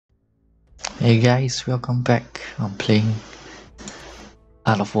Hey guys, welcome back. I'm playing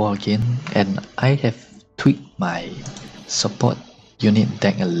Art of War again, and I have tweaked my support unit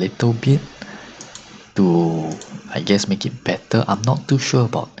deck a little bit to, I guess, make it better. I'm not too sure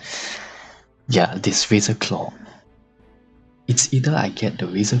about, this Razor Claw. It's either I get the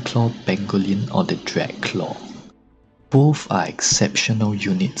Razor Claw Pangolin or the Drag Claw. Both are exceptional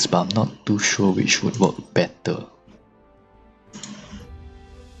units, but I'm not too sure which would work better.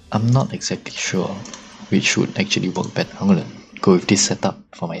 I'm not exactly sure which would actually work better. I'm gonna go with this setup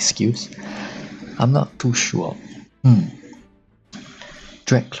for my skills. I'm not too sure.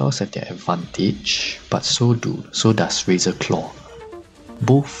 Drag Claws have their advantage, but so does Razor Claw.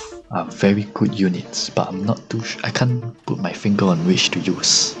 Both are very good units, but I'm not too sure. I can't put my finger on which to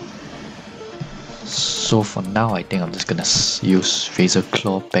use. So for now, I think I'm just gonna use Razor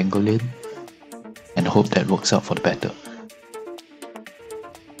Claw Pangolin and hope that works out for the better.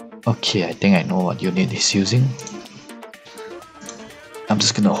 Okay, I think I know what unit he's using. I'm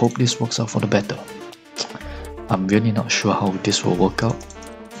just gonna hope this works out for the better. I'm really not sure how this will work out.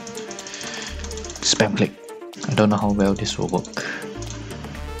 Spam click. I don't know how well this will work.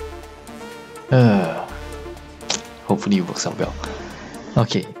 Hopefully it works out well.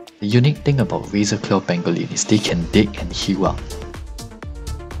 Okay, the unique thing about Razor Claw Pangolin is they can dig and heal up.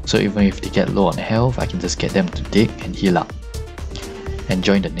 So even if they get low on health, I can just get them to dig and heal up and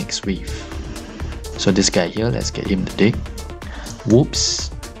join the next wave. So this guy here, let's get him to dig. Whoops,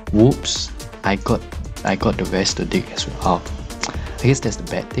 I got the rest to dig as well. I guess that's the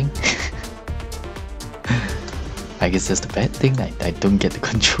bad thing. I don't get to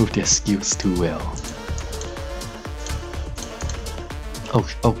control their skills too well.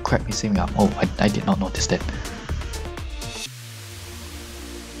 Oh crap, he's saving up. Oh, I did not notice that.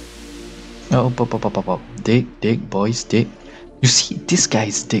 Oh, pop. Dig, boys, dig. You see, this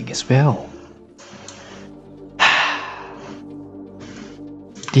guy's dig as well.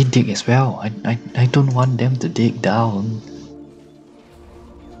 They dig as well. I don't want them to dig down.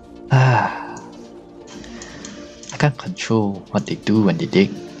 I can't control what they do when they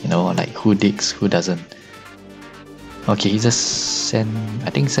dig. You know, like who digs, who doesn't. Okay, he just sent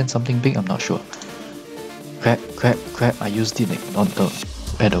something big, I'm not sure. Crap, I used it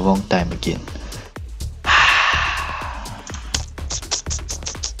at the wrong time again.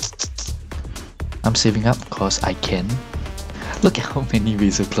 I'm saving up because I can. Look at how many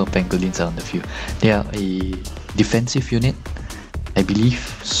Razor Claw Pangolins are on the field. They are a defensive unit, I believe,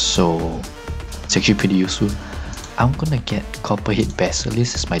 so it's actually pretty useful. I'm gonna get Copperhead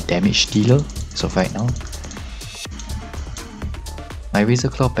Basilisk as my damage dealer as of right now. My Razor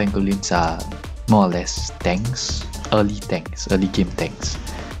Claw Pangolins are more or less tanks, early game tanks.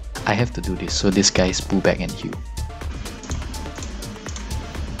 I have to do this so this guys pull back and heal.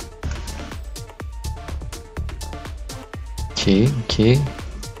 Okay.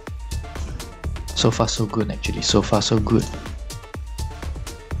 So far so good actually,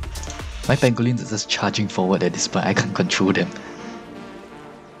 My pangolins are just charging forward at this point. I can't control them.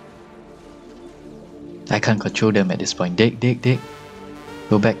 At this point. Dig.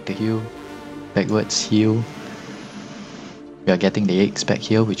 Go back to heal. Backwards, heal. We are getting the eggs back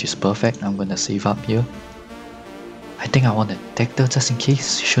here, which is perfect. I'm gonna save up here. I think I want a detector just in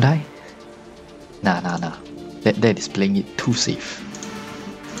case. Should I? Nah. That is playing it too safe.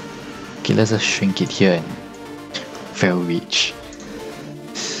 Okay, let's just shrink it here and fail reach.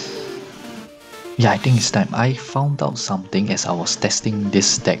 Yeah, I think it's time. I found out something as I was testing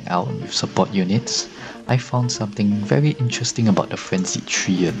this deck out with support units. I found something very interesting about the Frenzied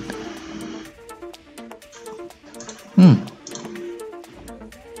Treant.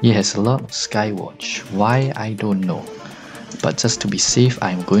 He has a lot of Skywatch. Why, I don't know. But just to be safe,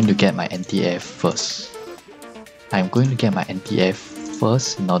 I'm going to get my anti-air first. in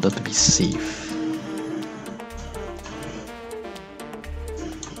order to be safe.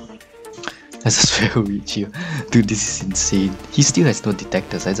 Let's just fail reach here. Dude, this is insane. He still has no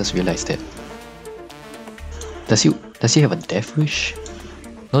detectors, I just realized that. Does he have a death wish?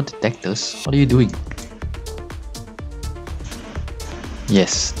 No detectors? What are you doing?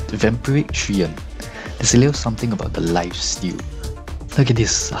 Yes, the Vampiric Treant. There's a little something about the lifesteal. Look at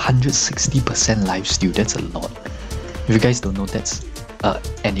this, 160% lifesteal, that's a lot. If you guys don't know, that's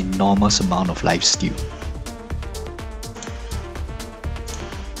an enormous amount of lifesteal.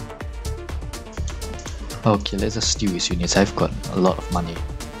 Okay, let's just steal his units. I've got a lot of money.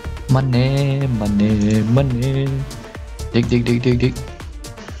 Money. Dig.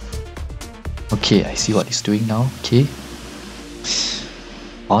 Okay, I see what he's doing now. Okay.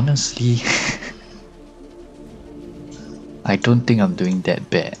 Honestly, I don't think I'm doing that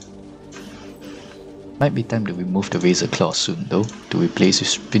bad. Might be time to remove the Razor Claw soon though, to replace with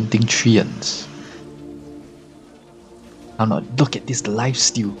Sprinting Treants. Oh no, look at this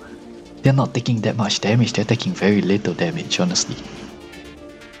lifesteal. They're not taking that much damage, they're taking very little damage, honestly.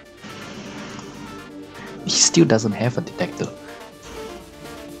 He still doesn't have a detector.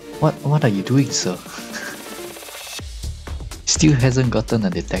 What are you doing, sir? Still hasn't gotten a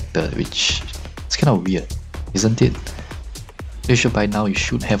detector, which is kind of weird, isn't it? You should by now, you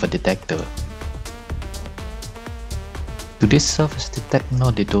should have a detector. Do they serve as detect? No,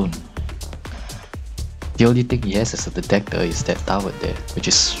 they don't. The only thing he has as a detector is that tower there, which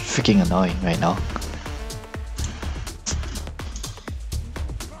is freaking annoying right now.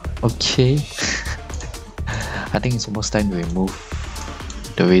 Okay. I think it's almost time to remove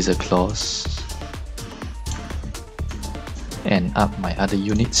the Razor Claws and up my other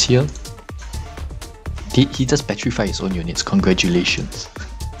units here. He just petrified his own units. Congratulations.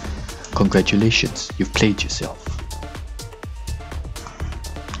 Congratulations, you've played yourself.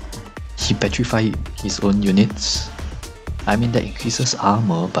 He petrified his own units. I mean, that increases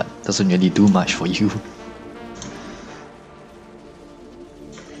armor, but doesn't really do much for you.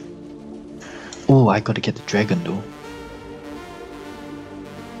 Oh, I gotta get the dragon though.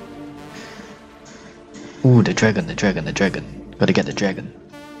 Ooh, the dragon. Gotta get the dragon. Gotta get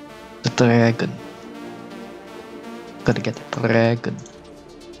the dragon.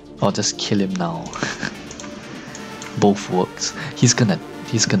 Or just kill him now. Both works. He's gonna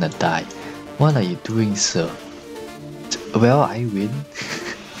die. What are you doing, sir? Well, I win.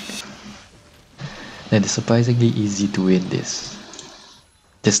 And it's surprisingly easy to win this.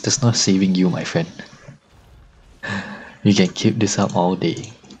 There's no saving you, my friend. You can keep this up all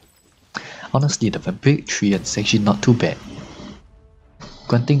day. Honestly, the Vampiric Treant is actually not too bad.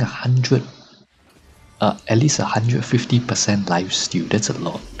 Granting 100, at least 150% lifesteal, that's a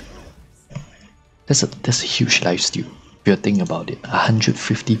lot. That's a huge lifesteal. If you're thinking about it,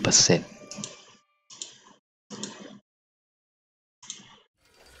 150%.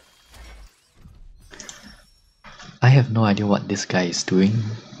 I have no idea what this guy is doing.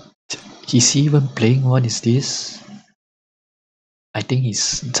 Is he even playing? What is this? I think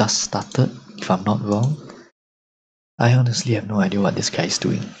he's just started, if I'm not wrong. I honestly have no idea what this guy is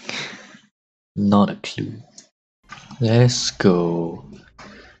doing. Not a clue. Let's go.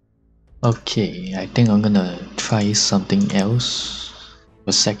 Okay, I think I'm gonna try something else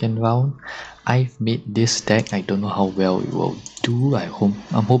for second round. I've made this deck. I don't know how well it will do.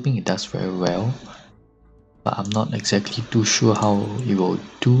 I'm hoping it does very well, but I'm not exactly too sure how it will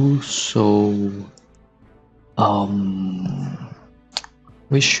do. So,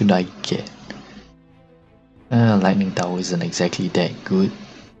 which should I get? Lightning Tower isn't exactly that good.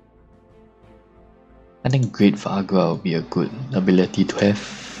 I think Great Viagra will be a good ability to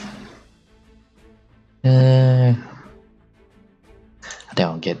have. I think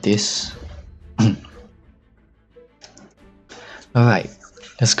I'll get this. Alright,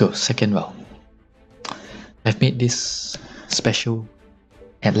 let's go, second round. I've made this special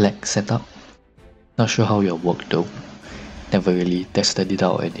headlock setup. Not sure how it'll work though. Never really tested it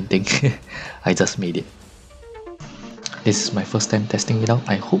out or anything. I just made it. This is my first time testing it out.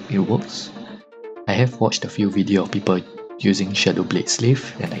 I hope it works. I have watched a few videos of people using Shadow Blade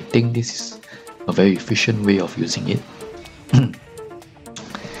Slave, and I think this is a very efficient way of using it.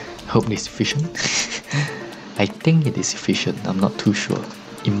 Hope it's efficient. I think it is efficient, I'm not too sure.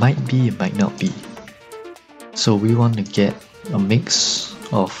 It might be, it might not be. So we want to get a mix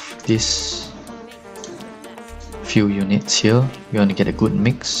of this few units here. We want to get a good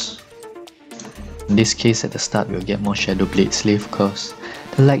mix. In this case, at the start we'll get more Shadow Blade Slave because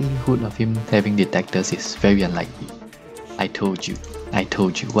the likelihood of him having detectors is very unlikely. I told you.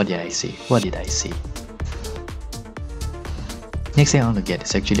 What did I say? Next thing I want to get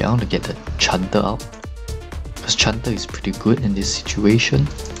is actually I want to get the Chanter out, because Chanter is pretty good in this situation.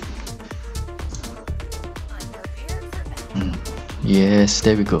 Yes,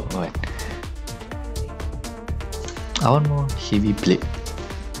 there we go. Alright. I want more Heavy Blade.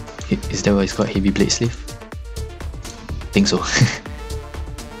 Is that why it's called Heavy Blade Slave? Think so.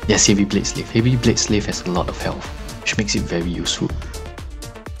 Yes, Heavy Blade Slave. Heavy Blade Slave has a lot of health, which makes it very useful.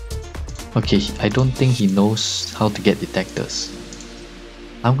 Okay, I don't think he knows how to get detectors.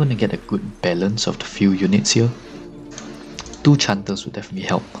 I'm gonna get a good balance of the few units here. 2 Chanters would definitely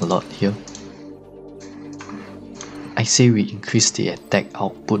help a lot here. I say we increase the attack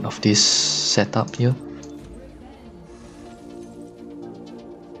output of this setup here.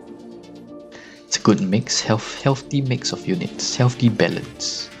 It's a good mix, healthy mix of units, healthy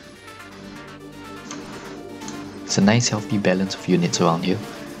balance. It's a nice healthy balance of units around here.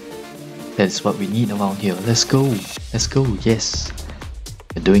 That is what we need around here. Let's go. Let's go. Yes.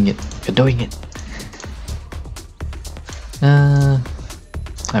 You're doing it. You're doing it.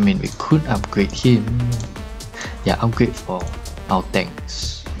 I mean, we could upgrade him. Yeah, upgrade for our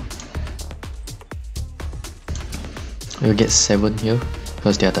tanks. We'll get 7 here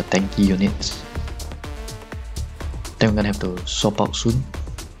because they are the tanky units. Then we're gonna have to swap out soon.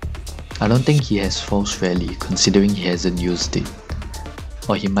 I don't think he has False Rally considering he hasn't used it.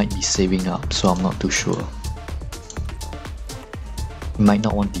 Or he might be saving up, so I'm not too sure. He might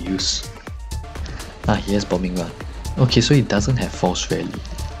not want to use. He has Bombing Run. Okay, so he doesn't have False Rally.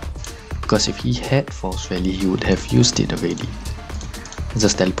 Because if he had False Rally, he would have used it already. Let's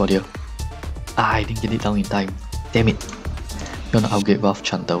just teleport here. I didn't get it down in time. Damn it. You wanna upgrade Rough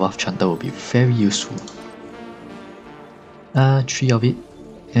Chanter. Rough Chanter will be very useful. 3 of it?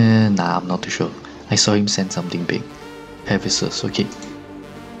 Nah, I'm not too sure. I saw him send something big. Pegasus, okay.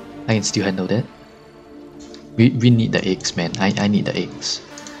 I can still handle that. We need the eggs, man. I need the eggs.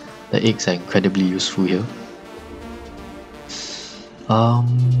 The eggs are incredibly useful here.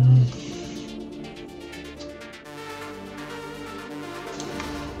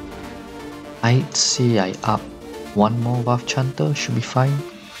 I'd say I up one more Rough Chanter, should be fine.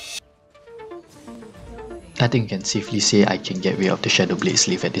 I think I can safely say I can get rid of the Shadow Blade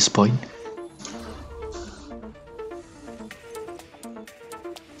Slave at this point.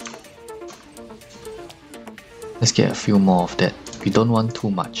 Let's get a few more of that. We don't want too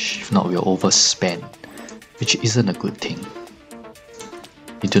much, if not we'll overspend, which isn't a good thing.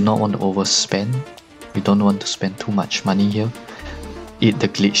 We do not want to overspend. We don't want to spend too much money here. Eat the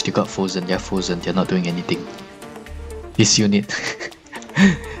glitch, they got frozen, they're frozen, they're not doing anything. This unit,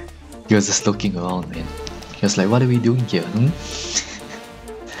 he was just looking around, man. He was like, what are we doing here?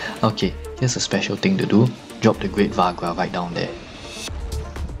 Okay, here's a special thing to do. Drop the Great Vagra right down there.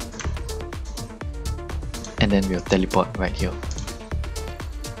 And then we'll teleport right here.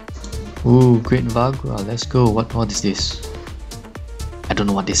 Ooh, Great Vagra, let's go. What is this? I don't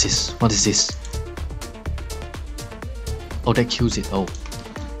know what this is. What is this? Oh, that kills it. Oh.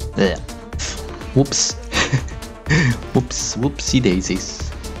 Yeah. Whoops. Whoops. Whoopsie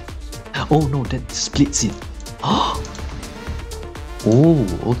daisies. Oh no, that splits it. Oh,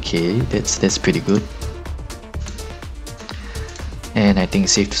 okay. That's pretty good. And I think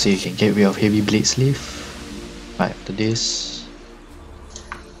it's safe to say you can get rid of Heavy Blade Slave. Right after this.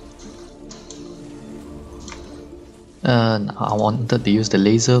 I wanted to use the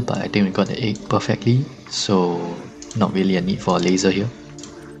laser, but I think we got the egg perfectly, so not really a need for a laser here.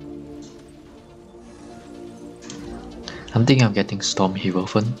 I'm thinking of getting Storm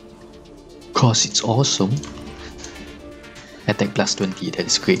Hierophant, cause it's awesome. Attack plus 20, that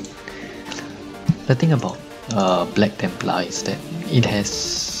is great. The thing about Black Templar is that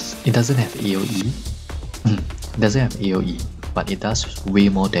it doesn't have AoE. It doesn't have AoE, but it does way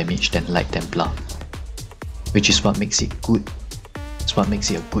more damage than Light Templar, which is what makes it good. It's what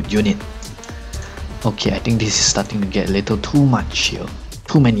makes it a good unit. Okay, I think this is starting to get a little too much here.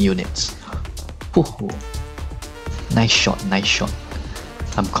 Too many units. Woohoo. Nice shot, nice shot.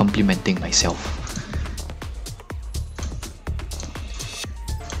 I'm complimenting myself.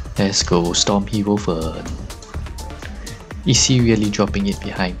 Let's go, Storm Hierophant. Is he really dropping it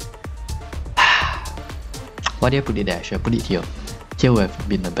behind? Why did I put it there? Should I put it here? Here would have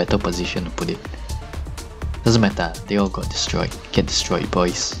been a better position to put it. Doesn't matter, they all got destroyed. Get destroyed,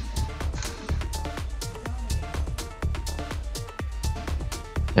 boys.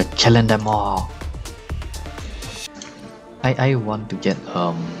 They're killing them all. I want to get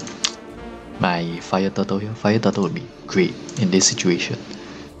my Fire Turtle here. Fire Turtle would be great in this situation.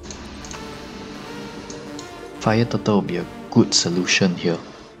 Fire Turtle would be a good solution here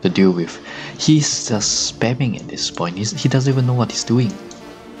to deal with. He's just spamming at this point. He doesn't even know what he's doing.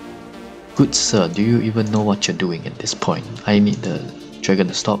 Good sir, do you even know what you're doing at this point? I need the dragon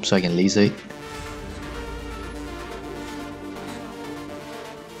to stop so I can laser it.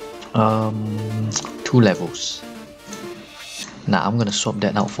 2 levels. Now I'm gonna swap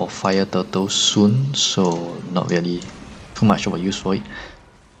that out for Fire Turtle soon, so not really too much of a use for it.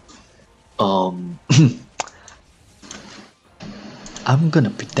 I'm gonna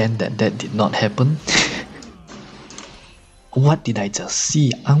pretend that did not happen. What did I just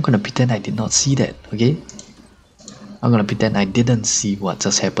see? I'm gonna pretend I did not see that, okay? I'm gonna pretend I didn't see what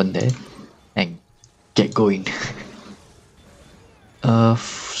just happened there and get going.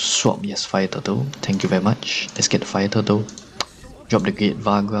 Swap, yes, Fire Turtle. Thank you very much. Let's get the Fire Turtle. Drop the Great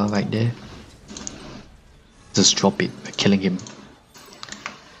Vagra right there. Just drop it. We're killing him.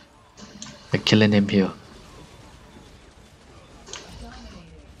 We're killing him here.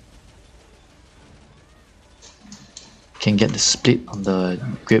 can get the split on the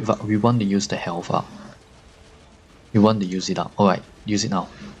Great Valk. We want to use the health up. We want to use it up. Alright, use it now.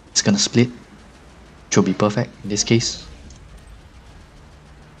 It's gonna split. Should be perfect in this case.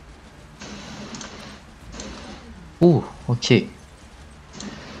 Oh, okay.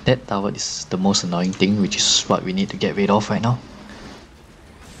 That tower is the most annoying thing, which is what we need to get rid of right now.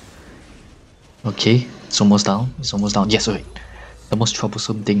 Okay, it's almost down. It's almost down. Yes, wait. The most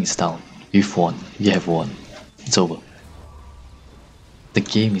troublesome thing is down. We've won. We have won. It's over. The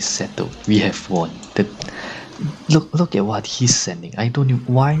game is settled. We have won. Look at what he's sending. I don't know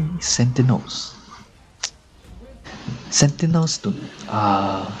why Sentinels. Sentinels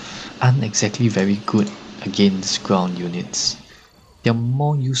aren't exactly very good against ground units. They're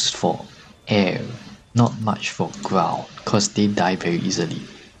more used for air, not much for ground, because they die very easily.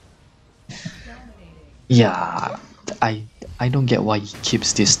 Yeah, I don't get why he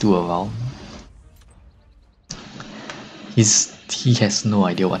keeps these two around. He has no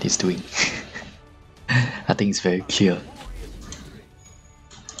idea what he's doing. I think it's very clear.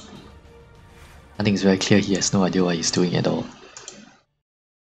 I think it's very clear he has no idea what he's doing at all.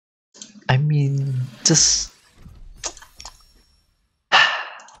 I mean, just...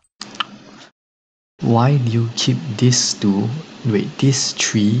 Why do you keep these two, these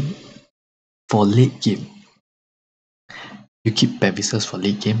three for late game? You keep Bevises for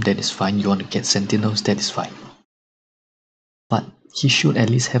late game, that is fine. You want to get Sentinels, that is fine. But he should at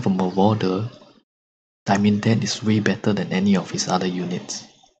least have a Marauder. I mean, that is way better than any of his other units.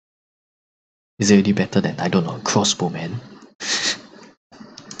 Is it really better than, I don't know, Crossbowman?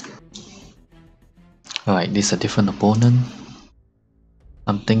 Alright, this is a different opponent.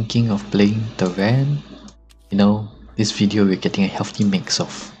 I'm thinking of playing Terran. You know, this video we're getting a healthy mix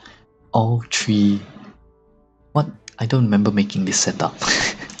of all three. What? I don't remember making this setup.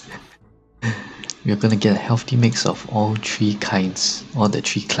 We're gonna get a healthy mix of all three kinds, all the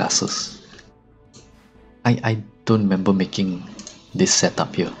three classes. I don't remember making this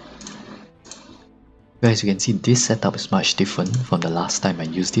setup here. As you can see, this setup is much different from the last time I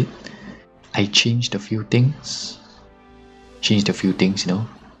used it. I changed a few things. You know.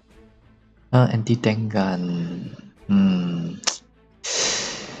 Anti-tank gun.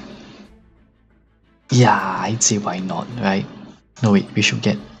 Yeah, I'd say why not, right? No wait, we should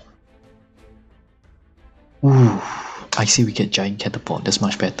get... Ooh, I see we get giant catapult, that's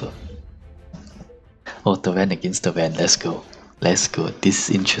much better. Oh, Terran against Terran, let's go. Let's go, this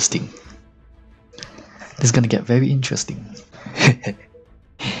is interesting. This is gonna get very interesting.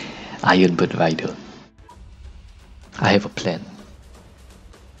 Ironbird Rider. I have a plan.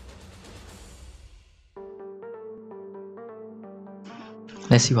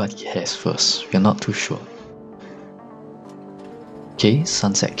 Let's see what he has first, we're not too sure. Okay,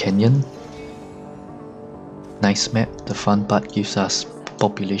 Sunset Canyon. Nice map, the fun part gives us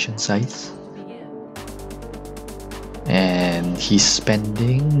population size. And he's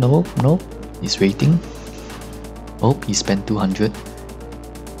spending... Nope, he's waiting. Oh, he spent 200.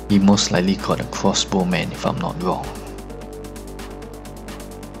 He most likely got a crossbowman if I'm not wrong.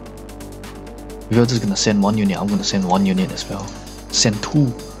 If you're just gonna send one unit, I'm gonna send one unit as well. Send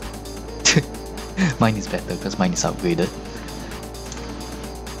two. Mine is better because mine is upgraded.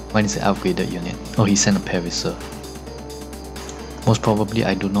 Mine is an upgraded unit. Oh, he sent a Perisser. Most probably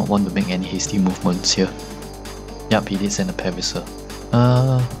I do not want to make any hasty movements here. Yup, he did send a Perisser.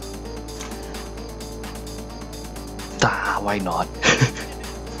 Why not?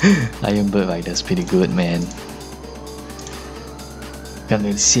 Ironbird Rider's pretty good, man. Can't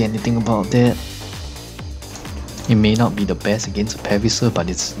really see anything about that. It may not be the best against a Perisser, but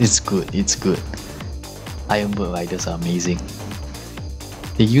it's good, it's good. Ironbird Riders are amazing.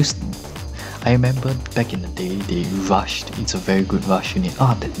 They used... I remember back in the day, they rushed. It's a very good rush unit.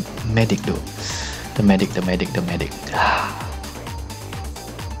 Ah, the medic though. The medic.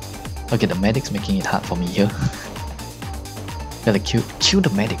 Okay, the medic's making it hard for me here. Gotta kill the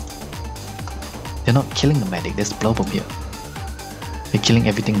medic. They're not killing the medic, there's a problem here. They're killing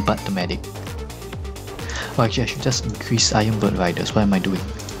everything but the medic. Oh, actually I should just increase Ironbird Riders. What am I doing?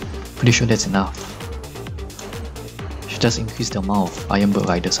 Pretty sure that's enough. Should just increase the amount of Ironbird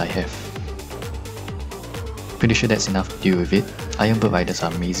Riders I have. Pretty sure that's enough to deal with it. Ironbird Riders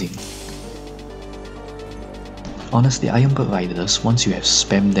are amazing. Honestly, Ironbird Riders, once you have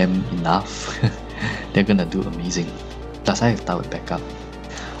spammed them enough, they're gonna do amazing. Plus I have towered backup.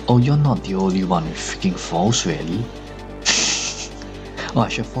 Oh, you're not the only one with freaking False Rally. Oh, I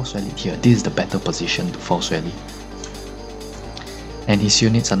should have False Rallied here. This is the better position to False Rally. And his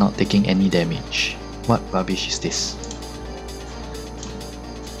units are not taking any damage. What rubbish is this?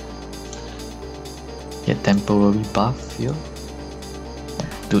 Get temporary buff here.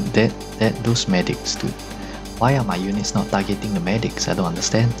 Dude, those medics, dude. Why are my units not targeting the medics? I don't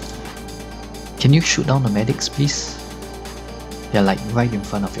understand. Can you shoot down the medics, please? They're like right in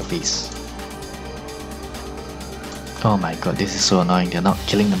front of your face. Oh my god, this is so annoying. They're not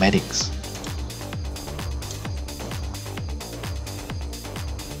killing the medics.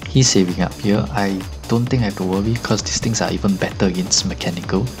 He's saving up here. I don't think I have to worry because these things are even better against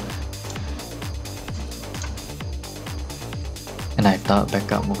mechanical. And I have tower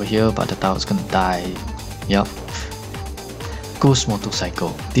backup over here, but the tower's gonna die. Yup. Ghost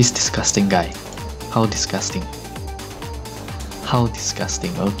motorcycle. This disgusting guy. How disgusting. How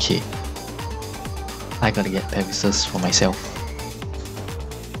disgusting. Okay. I gotta get Pegasus for myself.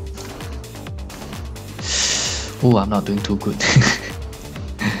 Oh, I'm not doing too good.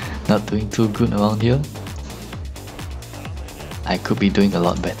 Not doing too good around here. I could be doing a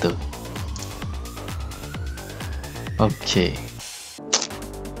lot better. Okay.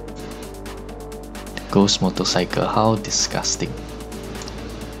 Ghost motorcycle, how disgusting.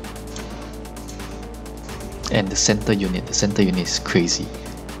 And the center unit is crazy.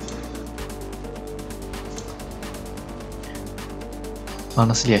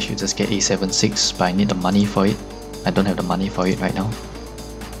 Honestly, I should just get A76, but I need the money for it. I don't have the money for it right now.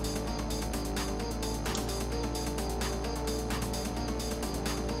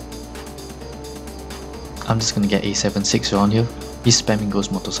 I'm just gonna get A76 around here. He's spamming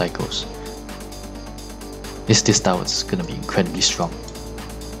ghost motorcycles. This tower is gonna be incredibly strong.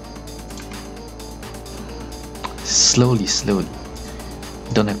 Slowly.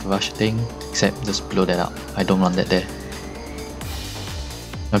 Don't have to rush a thing, except just blow that up. I don't want that there.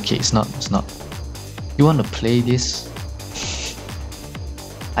 Okay, it's not. You wanna play this?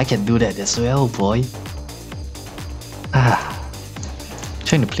 I can do that as well, boy.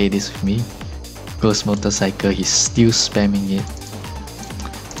 Trying to play this with me. Ghost motorcycle, he's still spamming it.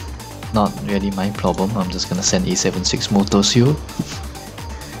 Not really my problem. I'm just gonna send A76 motors here.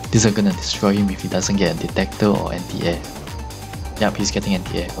 These are gonna destroy him if he doesn't get a detector or anti-air. Yep, he's getting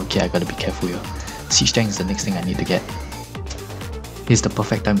anti-air. Okay, I gotta be careful here. Siege tank is the next thing I need to get. This is the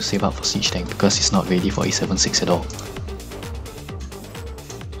perfect time to save up for siege tank because he's not ready for A76 at all.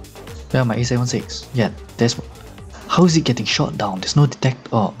 Where are my A76? Yeah, there's... How is it getting shot down? There's no detector.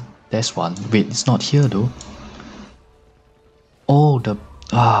 Oh, there's one. Wait, it's not here though. Oh,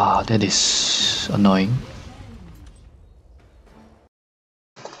 that is annoying.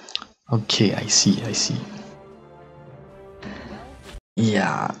 Okay, I see.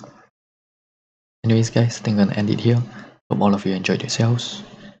 Yeah. Anyways guys, I think I'm gonna end it here. Hope all of you enjoyed yourselves.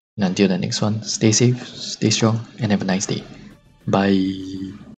 And until the next one, stay safe, stay strong, and have a nice day.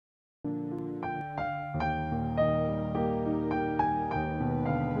 Bye.